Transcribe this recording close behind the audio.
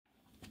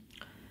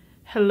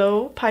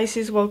Hello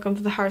Pisces, welcome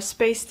to the heart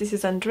space. This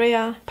is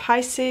Andrea.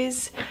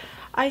 Pisces,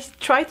 I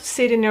tried to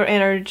sit in your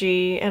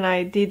energy and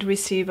I did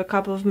receive a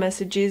couple of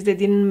messages. They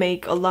didn't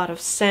make a lot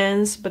of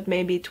sense, but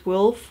maybe it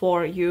will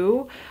for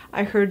you.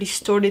 I heard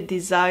distorted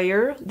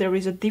desire. There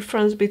is a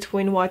difference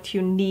between what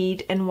you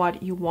need and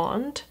what you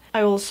want.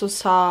 I also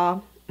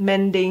saw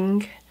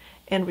mending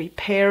and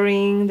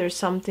repairing. There's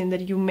something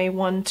that you may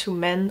want to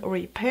mend or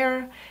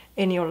repair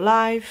in your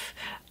life.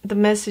 The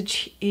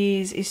message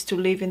is to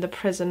live in the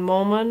present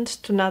moment,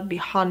 to not be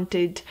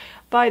haunted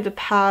by the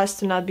past,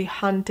 to not be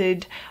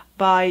haunted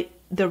by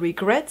the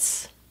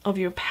regrets of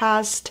your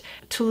past,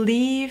 to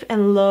live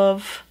and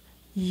love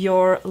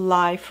your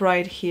life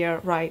right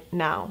here, right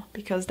now,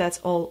 because that's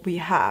all we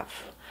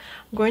have.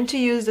 I'm going to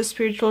use the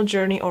spiritual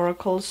journey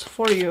oracles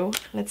for you.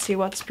 Let's see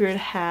what Spirit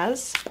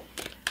has.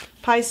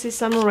 Pisces,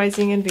 Sun,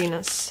 Rising, and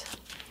Venus.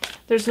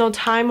 There's no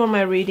time on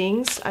my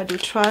readings. I do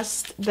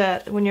trust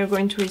that when you're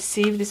going to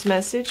receive this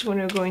message, when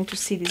you're going to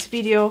see this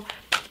video,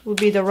 will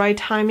be the right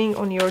timing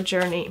on your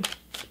journey.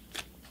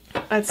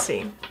 Let's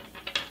see.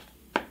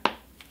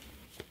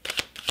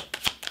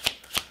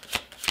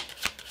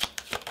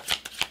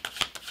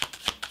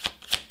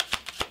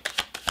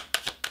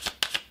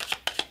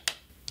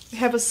 We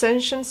have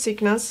ascension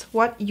sickness.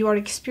 What you are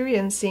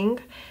experiencing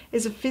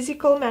is a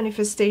physical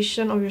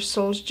manifestation of your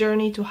soul's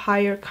journey to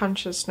higher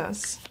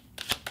consciousness.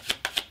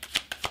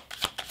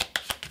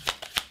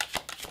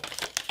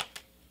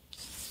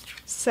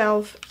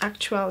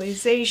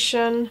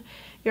 Self-actualization.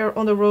 You're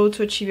on the road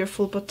to achieve your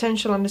full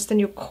potential, understand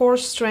your core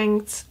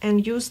strengths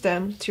and use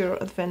them to your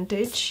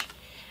advantage.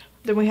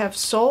 Then we have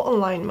soul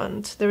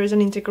alignment. There is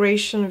an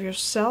integration of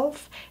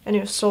yourself and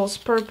your soul's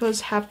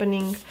purpose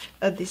happening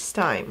at this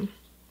time.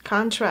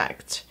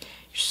 Contract.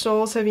 Your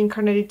souls have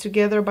incarnated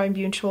together by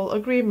mutual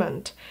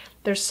agreement.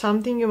 There's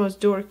something you must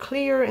do or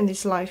clear in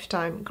this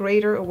lifetime.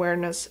 Greater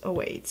awareness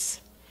awaits.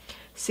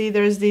 See,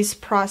 there's this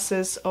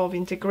process of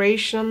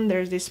integration.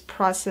 There's this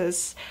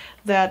process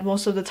that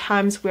most of the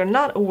times we're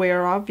not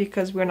aware of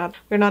because we're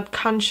not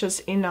conscious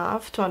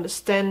enough to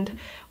understand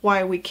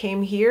why we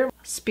came here.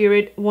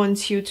 Spirit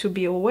wants you to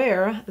be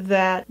aware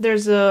that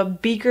there's a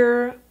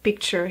bigger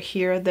picture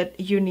here that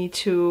you need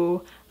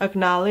to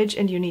acknowledge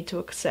and you need to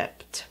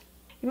accept.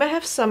 You might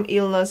have some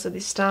illness at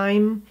this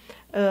time.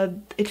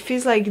 It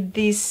feels like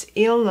this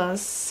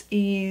illness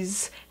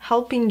is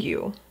helping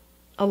you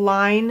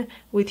align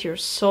with your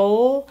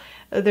soul.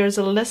 There's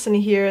a lesson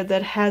here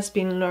that has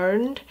been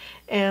learned,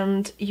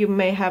 and you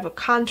may have a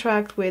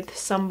contract with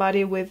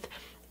somebody with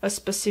a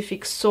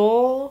specific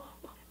soul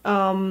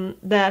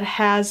that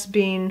has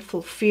been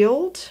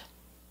fulfilled.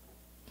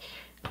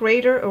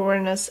 Greater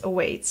awareness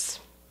awaits.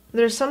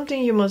 There's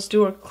something you must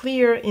do or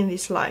clear in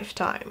this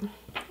lifetime.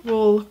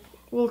 We'll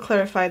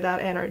clarify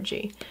that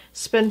energy.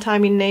 Spend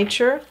time in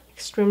nature.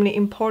 Extremely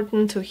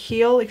important to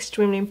heal,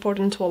 extremely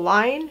important to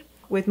align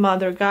with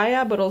Mother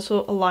Gaia, but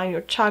also align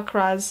your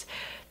chakras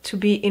to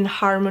be in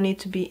harmony,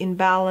 to be in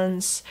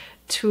balance,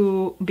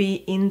 to be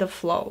in the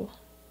flow.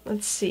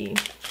 Let's see.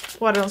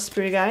 What else,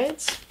 Spirit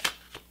Guides?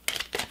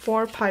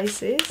 For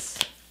Pisces.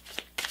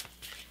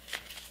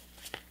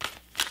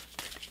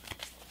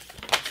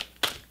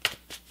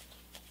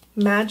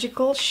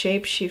 Magical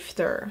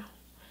Shapeshifter.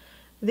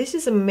 This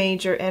is a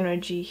major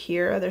energy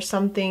here. There's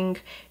something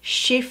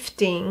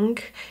shifting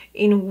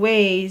in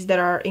ways that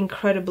are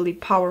incredibly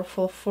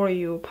powerful for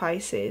you,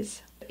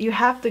 Pisces. You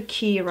have the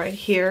key right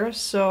here,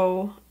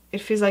 so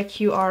it feels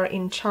like you are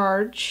in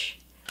charge.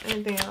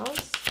 Anything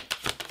else?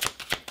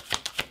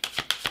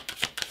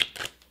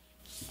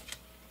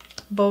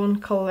 Bone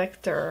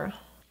Collector.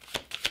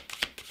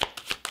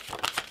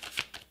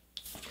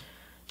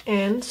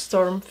 And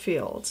Storm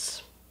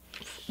Fields.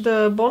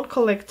 The Bone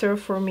Collector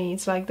for me,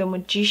 it's like the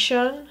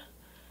magician.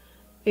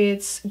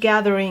 It's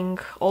gathering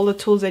all the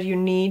tools that you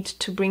need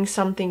to bring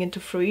something into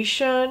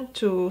fruition,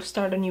 to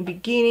start a new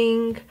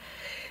beginning.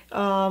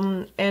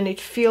 And it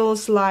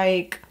feels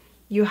like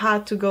you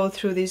had to go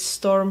through this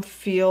storm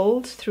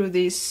field, through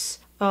this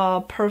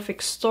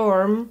perfect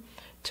storm,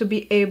 to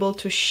be able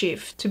to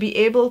shift, to be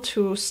able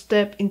to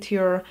step into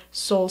your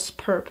soul's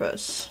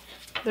purpose.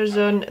 There's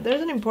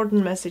an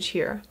important message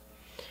here.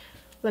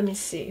 Let me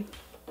see.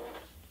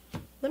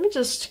 Let me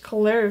just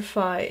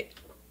clarify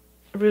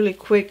really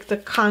quick the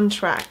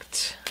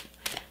contract.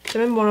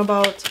 Tell me more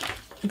about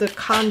the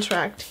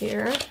contract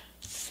here.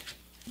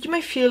 You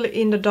might feel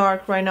in the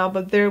dark right now,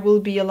 but there will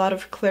be a lot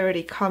of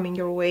clarity coming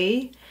your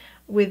way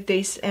with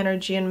this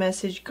energy and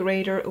message.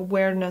 Greater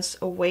awareness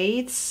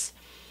awaits.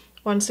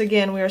 Once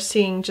again, we are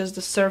seeing just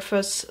the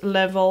surface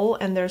level,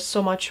 and there's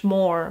so much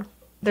more.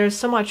 There's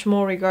so much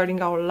more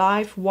regarding our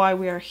life, why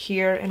we are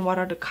here, and what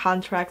are the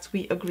contracts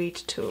we agreed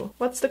to.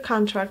 What's the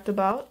contract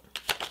about?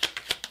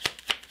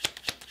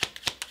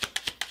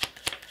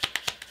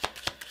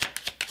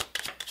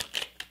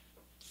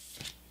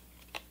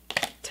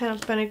 Ten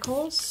of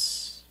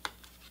Pentacles,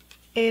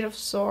 Eight of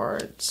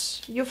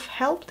Swords. You've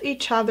helped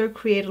each other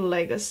create a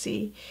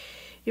legacy.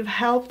 You've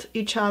helped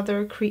each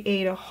other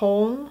create a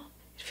home.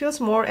 It feels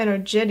more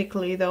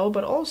energetically though,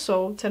 but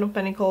also Ten of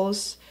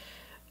Pentacles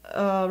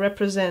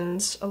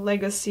represents a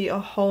legacy, a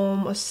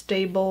home, a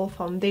stable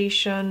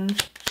foundation.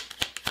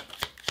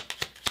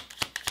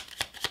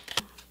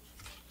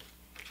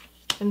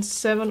 And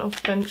Seven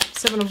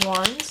of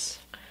Wands.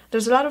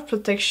 There's a lot of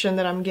protection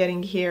that I'm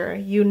getting here.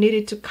 You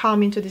needed to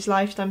come into this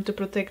lifetime to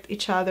protect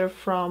each other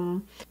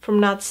from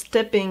not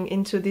stepping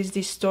into this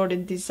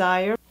distorted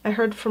desire. I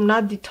heard from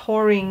not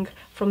detouring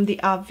from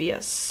the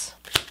obvious.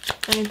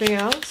 Anything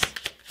else?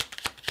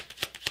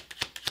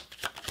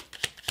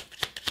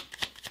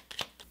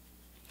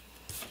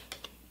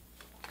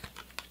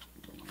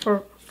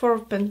 Four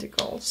of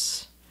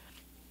Pentacles.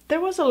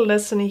 There was a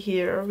lesson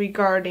here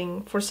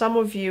regarding, for some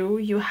of you,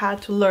 you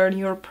had to learn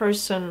your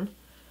person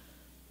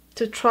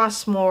to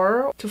trust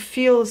more, to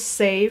feel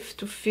safe,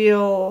 to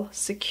feel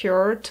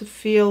secure, to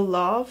feel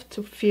loved,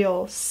 to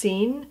feel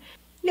seen.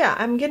 Yeah,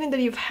 I'm getting that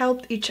you've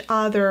helped each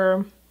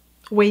other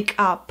wake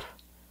up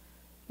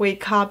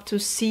to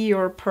see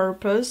your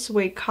purpose,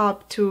 wake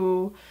up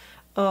to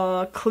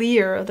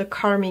clear the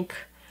karmic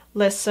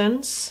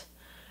lessons,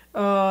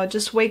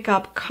 just wake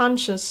up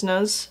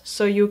consciousness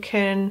so you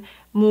can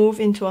move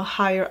into a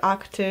higher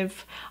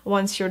octave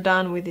once you're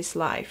done with this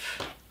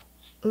life.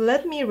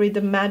 Let me read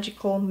the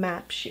magical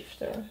map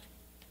shifter.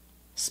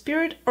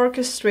 Spirit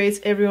orchestrates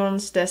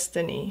everyone's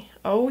destiny.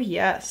 Oh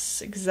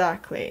yes,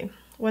 exactly.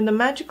 When the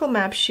magical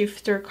map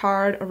shifter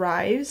card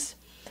arrives,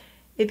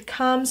 it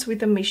comes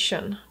with a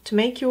mission to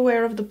make you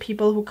aware of the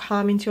people who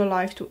come into your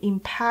life to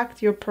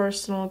impact your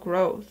personal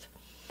growth.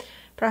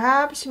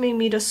 Perhaps you may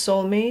meet a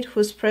soulmate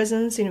whose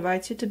presence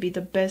invites you to be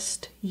the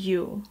best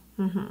you.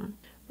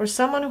 Or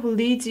someone who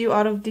leads you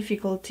out of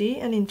difficulty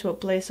and into a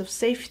place of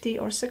safety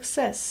or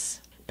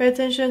success. Pay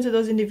attention to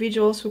those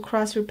individuals who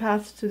cross your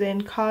path today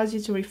and cause you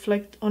to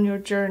reflect on your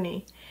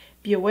journey.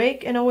 Be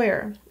awake and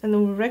aware, and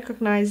then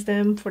recognize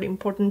them for the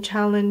important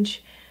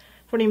change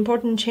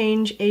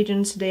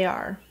agents they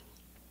are.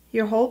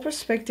 Your whole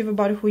perspective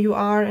about who you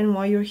are and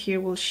why you're here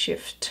will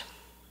shift.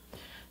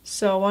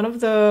 So one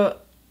of the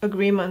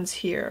agreements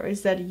here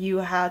is that you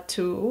had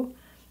to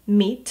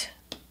meet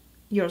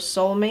your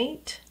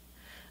soulmate,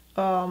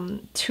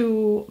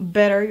 to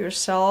better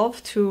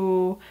yourself,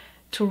 to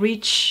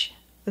reach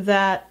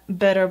that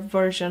better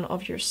version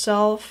of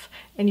yourself,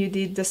 and you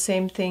did the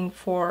same thing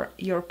for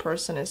your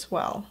person as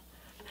well.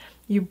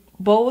 You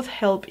both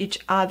help each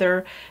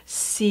other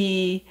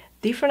see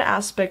different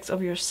aspects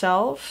of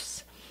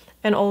yourselves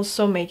and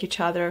also make each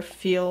other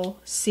feel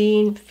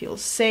seen, feel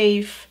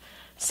safe,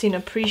 seen,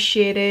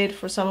 appreciated.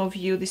 For some of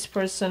you, this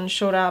person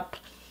showed up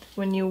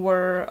when you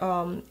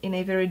were in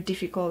a very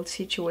difficult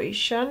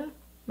situation.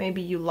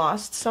 Maybe you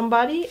lost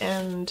somebody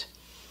and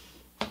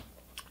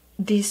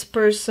this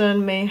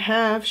person may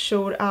have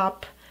showed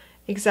up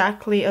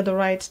exactly at the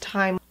right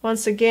time.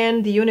 Once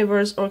again, the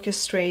universe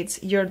orchestrates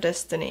your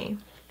destiny.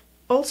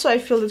 Also, I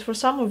feel that for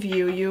some of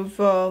you, you've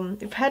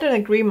had an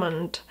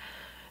agreement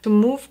to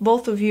move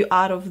both of you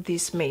out of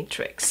this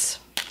matrix,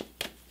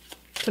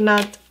 to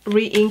not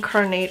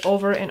reincarnate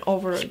over and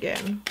over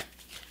again.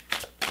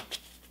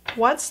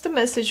 What's the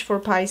message for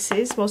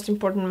Pisces? Most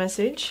important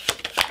message.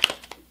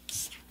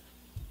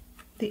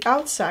 The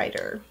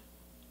outsider.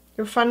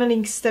 You're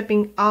finally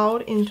stepping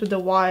out into the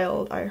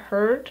wild, I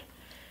heard.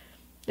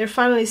 You're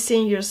finally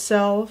seeing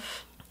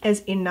yourself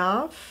as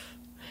enough.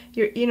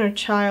 Your inner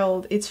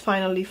child is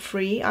finally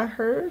free, I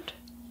heard.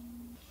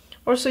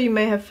 Also, you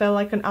may have felt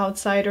like an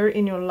outsider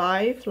in your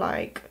life,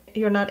 like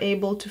you're not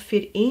able to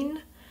fit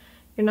in.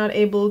 You're not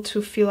able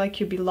to feel like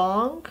you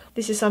belong.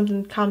 This is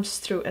something that comes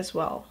through as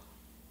well.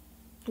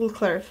 We'll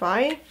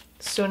clarify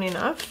soon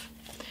enough.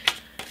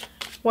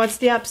 What's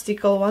the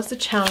obstacle? What's the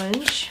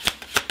challenge?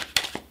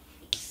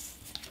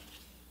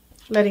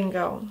 Letting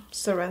go,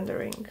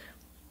 surrendering,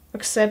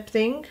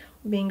 accepting,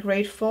 being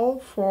grateful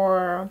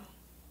for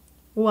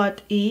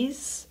what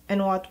is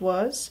and what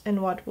was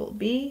and what will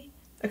be,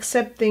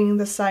 accepting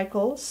the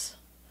cycles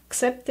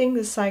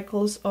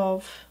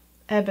of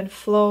ebb and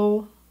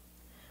flow,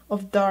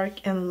 of dark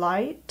and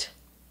light,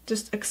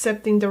 just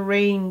accepting the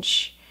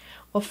range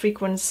of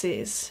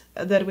frequencies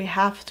that we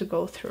have to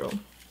go through.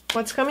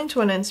 What's coming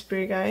to an end,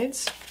 spirit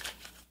guides?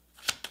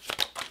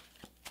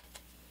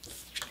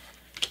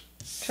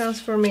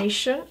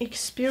 Transformation,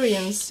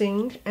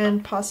 experiencing,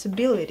 and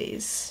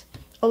possibilities.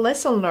 A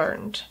lesson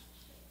learned.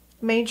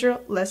 Major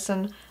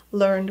lesson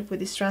learned with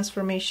this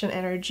transformation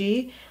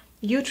energy.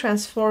 You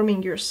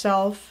transforming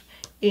yourself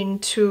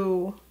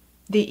into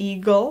the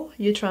eagle.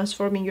 You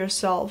transforming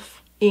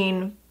yourself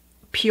in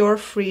pure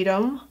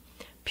freedom,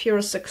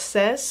 pure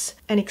success,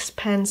 an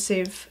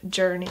expansive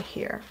journey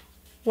here.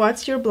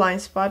 What's your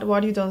blind spot?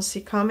 What you don't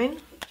see coming?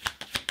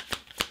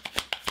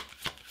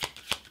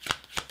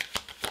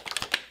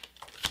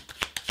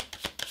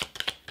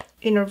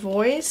 Inner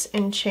voice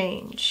and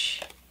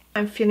change.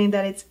 I'm feeling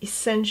that it's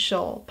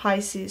essential,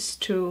 Pisces,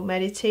 to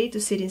meditate,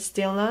 to sit in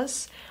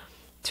stillness,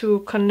 to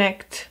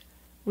connect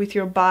with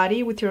your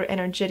body, with your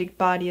energetic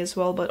body as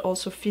well, but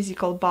also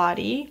physical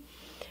body,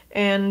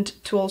 and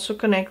to also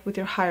connect with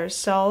your higher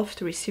self,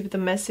 to receive the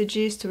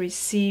messages, to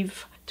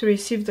receive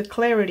the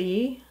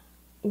clarity,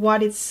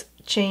 what it's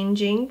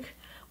changing,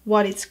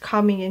 what is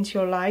coming into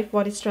your life,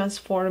 what is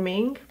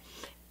transforming,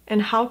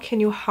 and how can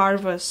you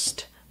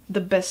harvest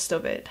the best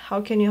of it?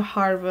 How can you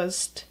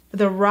harvest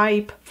the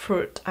ripe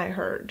fruit, I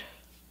heard.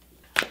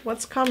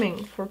 What's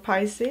coming for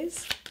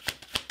Pisces?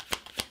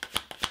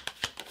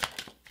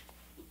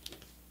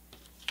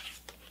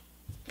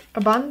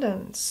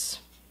 Abundance.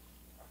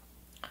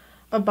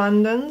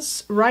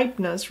 Abundance,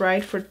 ripeness,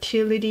 right?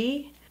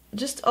 Fertility,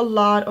 just a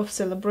lot of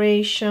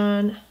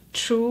celebration,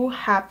 true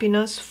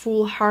happiness,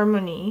 full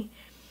harmony,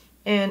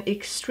 and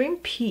extreme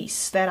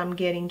peace that I'm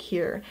getting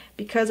here,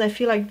 because I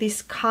feel like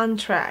this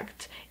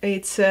contract,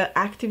 it's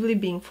actively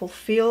being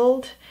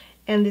fulfilled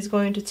and is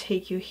going to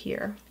take you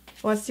here.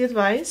 What's the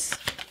advice?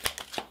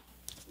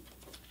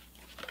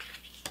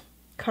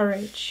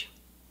 Courage.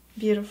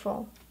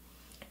 Beautiful.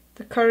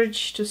 The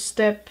courage to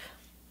step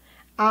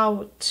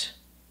out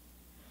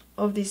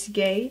of this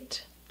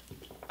gate,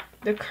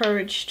 the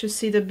courage to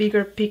see the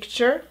bigger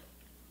picture,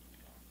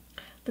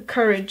 the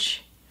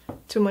courage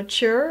to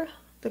mature,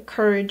 the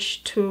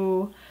courage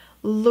to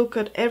look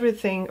at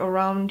everything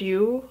around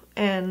you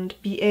and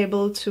be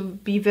able to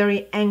be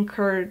very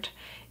anchored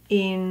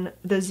in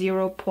the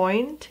 0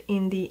 point,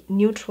 in the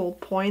neutral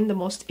point, the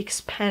most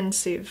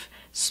expansive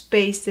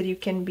space that you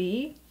can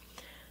be.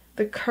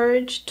 The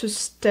courage to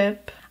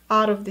step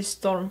out of this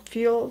storm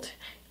field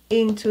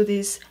into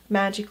this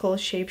magical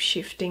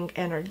shape-shifting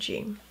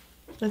energy.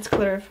 Let's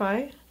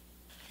clarify.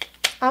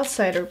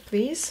 Outsider,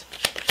 please.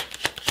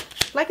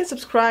 Like and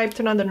subscribe,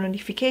 turn on the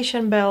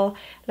notification bell.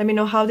 Let me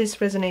know how this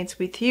resonates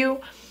with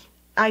you.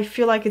 I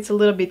feel like it's a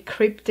little bit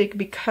cryptic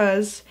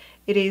because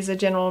it is a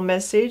general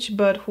message,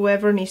 but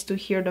whoever needs to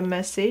hear the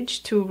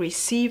message, to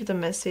receive the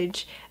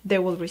message, they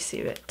will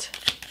receive it.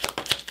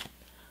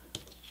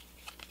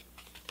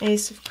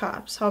 Ace of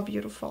Cups, how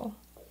beautiful.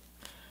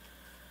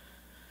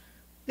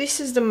 This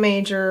is the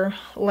major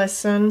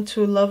lesson,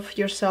 to love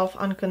yourself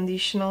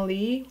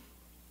unconditionally.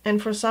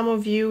 And for some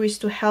of you is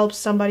to help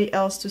somebody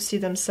else to see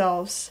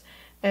themselves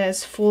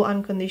as full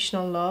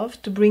unconditional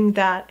love, to bring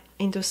that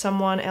into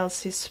someone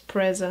else's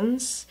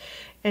presence.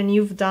 And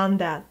you've done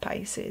that,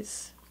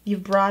 Pisces.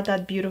 You've brought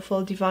that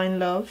beautiful divine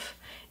love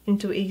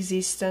into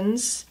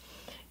existence.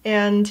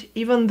 And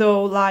even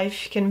though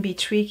life can be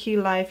tricky,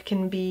 life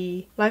can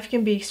be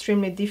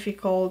extremely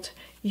difficult,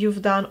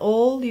 you've done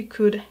all you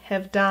could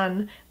have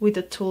done with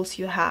the tools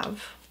you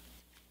have.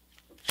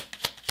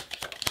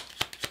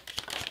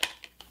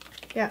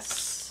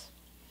 Yes.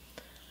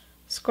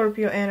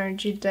 Scorpio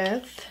energy,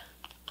 death.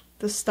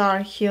 The star,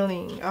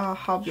 healing. Oh,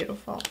 how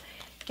beautiful.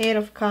 8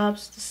 of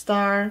Cups, the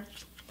star,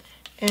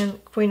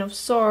 and Queen of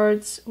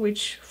Swords,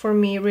 which for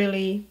me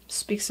really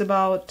speaks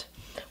about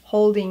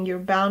holding your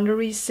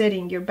boundaries,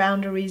 setting your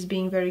boundaries,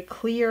 being very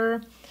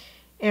clear,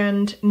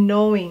 and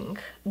knowing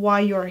why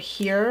you're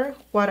here,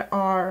 what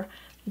are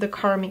the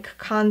karmic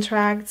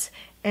contracts,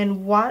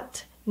 and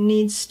what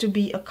needs to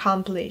be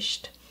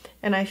accomplished.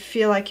 And I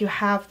feel like you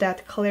have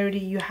that clarity,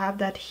 you have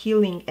that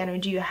healing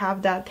energy, you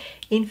have that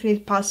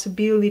infinite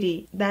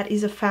possibility that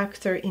is a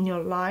factor in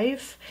your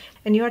life,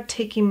 and you are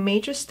taking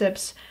major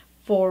steps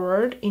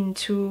forward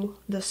into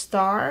the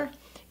star,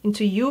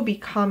 into you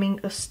becoming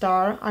a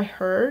star, I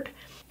heard,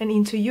 and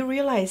into you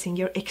realizing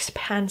your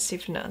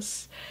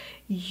expansiveness,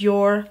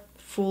 your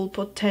full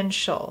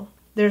potential.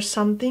 There's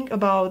something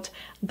about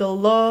the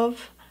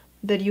love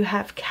that you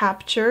have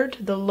captured,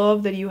 the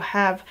love that you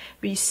have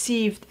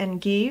received and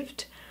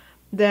gived,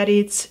 that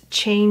it's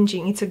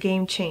changing. It's a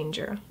game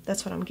changer.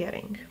 That's what I'm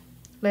getting.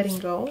 Letting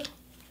go.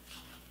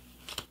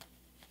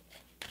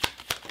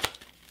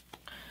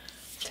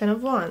 10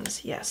 of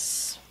Wands,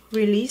 yes.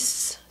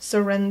 Release,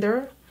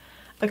 surrender,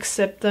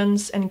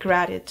 acceptance, and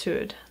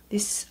gratitude.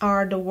 These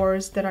are the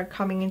words that are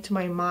coming into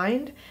my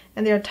mind,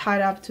 and they are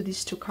tied up to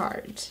these 2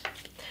 cards.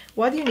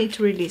 What do you need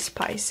to release,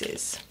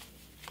 Pisces?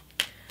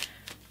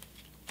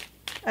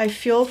 I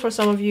feel for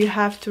some of you, you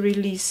have to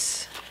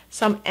release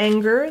some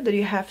anger that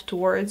you have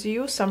towards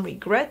you, some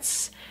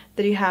regrets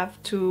that you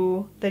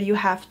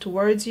have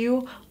towards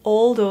you.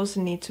 All those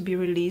need to be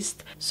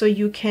released so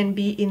you can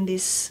be in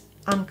this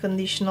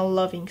unconditional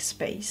loving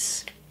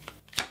space.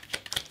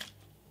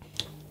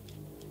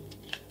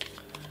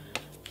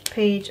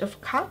 Page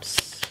of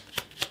Cups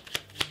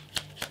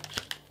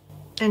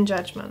and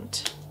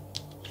Judgment.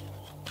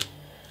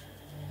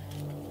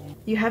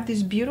 You have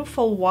this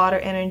beautiful water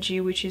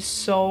energy, which is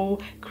so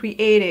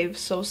creative,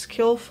 so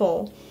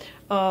skillful,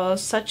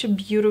 such a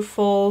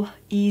beautiful,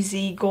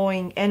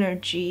 easygoing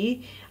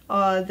energy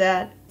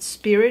that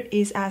Spirit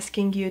is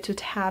asking you to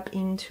tap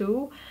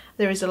into.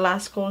 There is a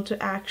last call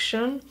to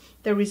action.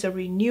 There is a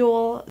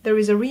renewal. There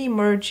is a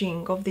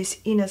re-emerging of this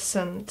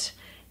innocent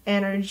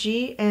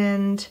energy.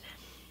 And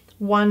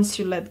once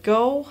you let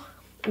go,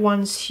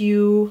 once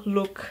you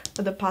look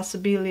at the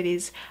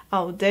possibilities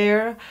out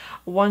there,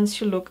 once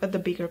you look at the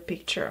bigger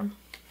picture.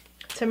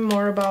 Tell me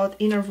more about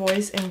inner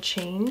voice and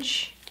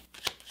change.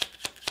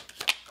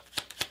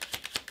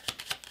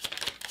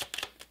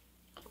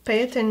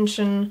 Pay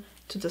attention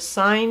to the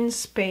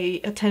signs, pay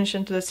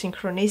attention to the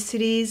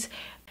synchronicities,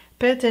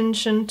 Pay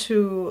attention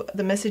to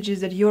the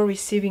messages that you're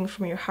receiving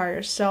from your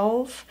higher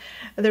self.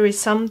 There is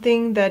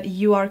something that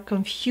you are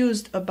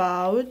confused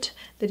about,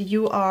 that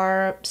you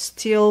are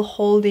still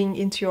holding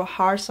into your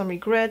heart, some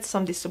regret,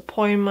 some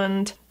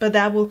disappointment, but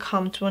that will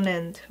come to an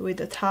end with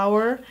the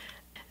Tower.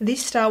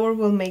 This Tower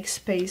will make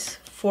space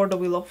for the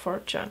Wheel of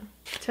Fortune.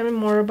 Tell me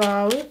more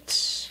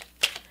about...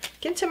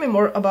 Can you tell me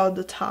more about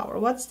the Tower?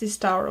 What's this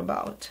Tower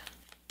about?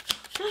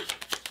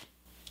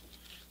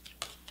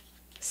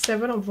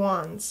 Seven of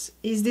Wands.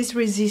 Is this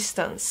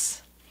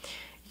resistance?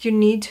 You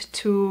need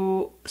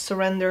to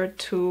surrender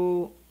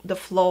to the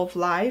flow of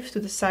life, to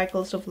the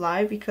cycles of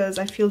life, because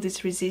I feel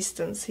this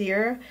resistance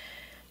here.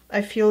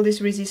 I feel this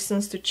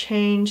resistance to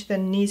change that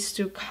needs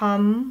to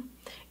come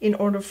in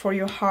order for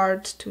your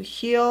heart to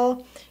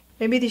heal.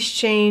 Maybe this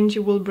change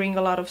will bring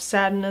a lot of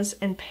sadness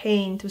and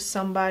pain to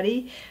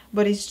somebody,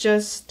 but it's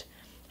just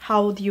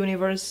how the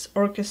universe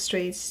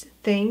orchestrates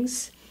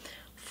things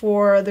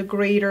for the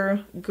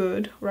greater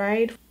good,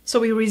 right? So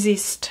we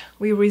resist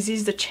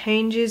the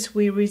changes,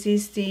 we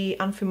resist the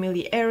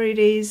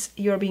unfamiliarities.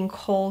 You're being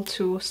called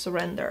to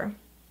surrender,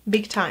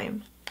 big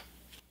time.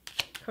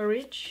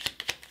 Courage.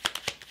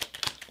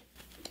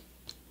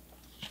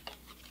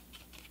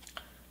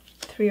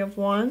 Three of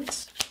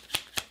Wands.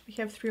 We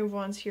have Three of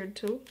Wands here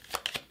too.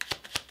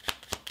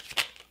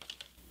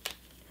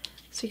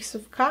 Six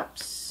of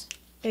Cups,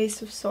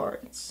 Ace of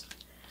Swords.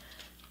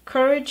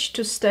 Courage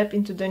to step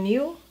into the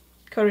new,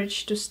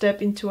 courage to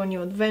step into a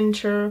new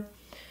adventure,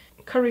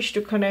 courage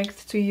to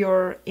connect to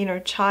your inner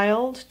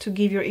child, to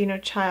give your inner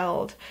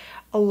child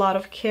a lot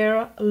of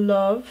care,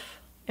 love,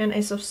 and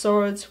Ace of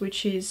Swords,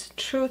 which is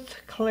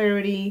truth,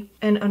 clarity,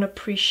 and an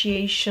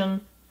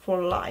appreciation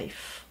for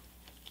life.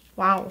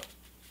 Wow.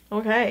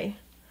 Okay.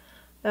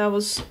 That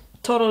was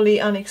totally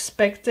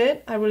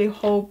unexpected. I really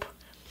hope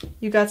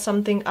you got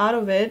something out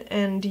of it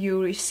and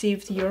you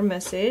received your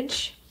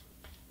message.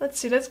 Let's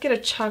see, let's get a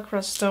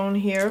chakra stone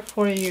here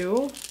for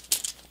you.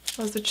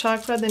 What's the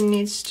chakra that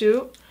needs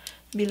to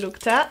be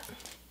looked at?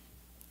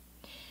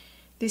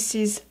 This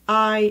is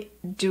I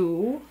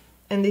do,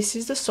 and this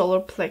is the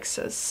solar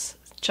plexus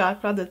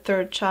chakra, the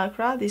third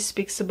chakra. This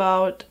speaks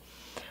about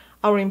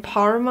our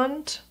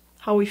empowerment,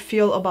 how we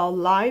feel about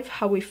life,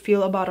 how we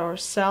feel about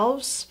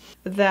ourselves,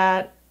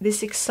 that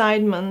this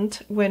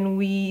excitement when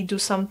we do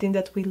something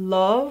that we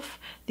love,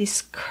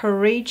 this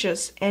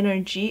courageous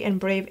energy and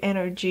brave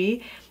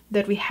energy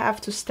that we have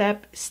to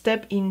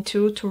step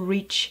into to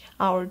reach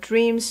our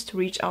dreams, to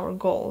reach our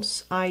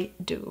goals. I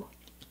do.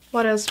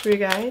 What else for you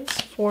guys?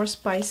 For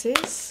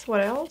Pisces,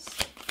 what else?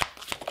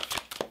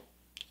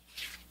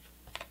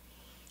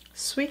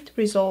 Sweet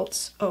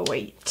results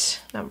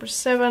await. Number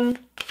 7,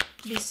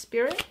 be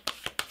spirit.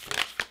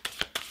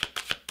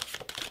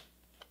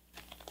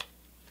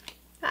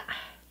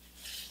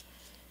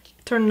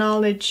 Turn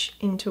knowledge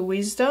into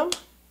wisdom.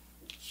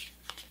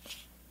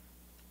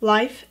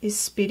 Life is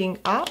speeding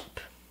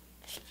up.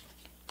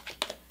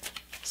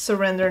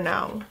 Surrender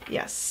now.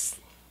 Yes.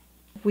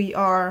 We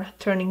are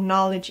turning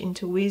knowledge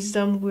into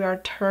wisdom. We are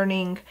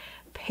turning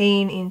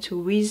pain into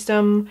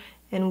wisdom.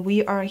 And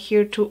we are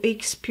here to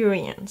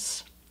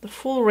experience the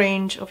full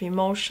range of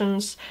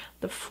emotions,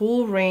 the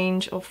full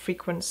range of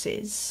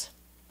frequencies.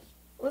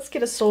 Let's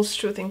get a soul's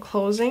truth in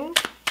closing.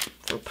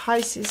 For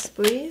Pisces,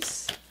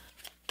 please.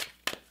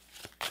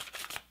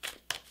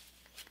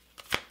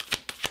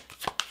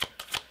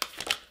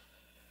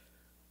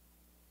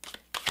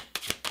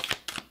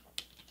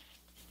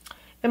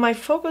 Am I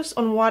focused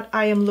on what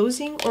I am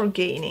losing or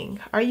gaining?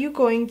 Are you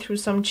going through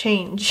some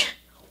change?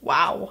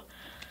 Wow.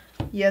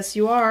 Yes,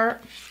 you are.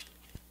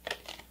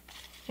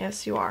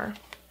 Yes, you are.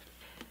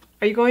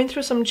 Are you going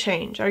through some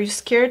change? Are you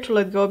scared to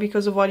let go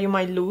because of what you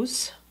might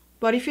lose?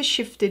 What if you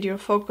shifted your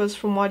focus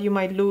from what you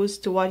might lose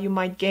to what you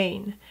might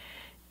gain?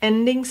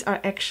 Endings are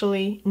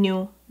actually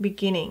new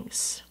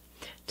beginnings.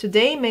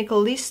 Today, make a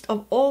list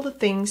of all the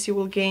things you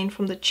will gain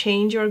from the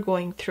change you are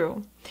going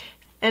through.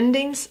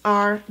 Endings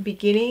are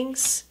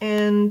beginnings,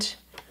 and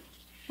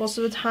most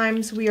of the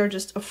times we are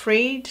just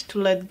afraid to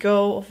let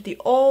go of the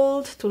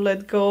old, to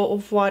let go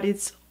of what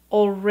is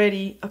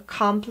already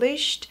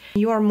accomplished.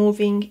 You are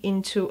moving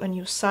into a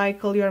new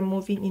cycle. You are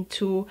moving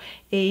into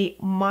a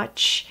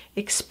much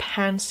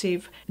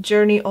expansive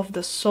journey of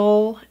the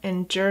soul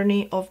and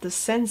journey of the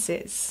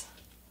senses.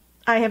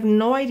 I have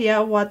no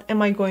idea what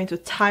am I going to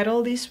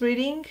title this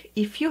reading.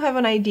 If you have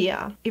an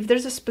idea, if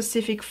there's a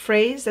specific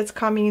phrase that's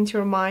coming into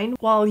your mind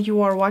while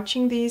you are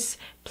watching this,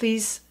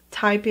 please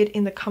type it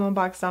in the comment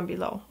box down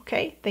below.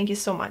 Okay? Thank you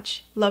so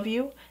much. Love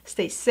you.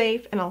 Stay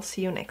safe, and I'll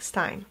see you next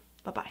time.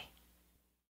 Bye-bye.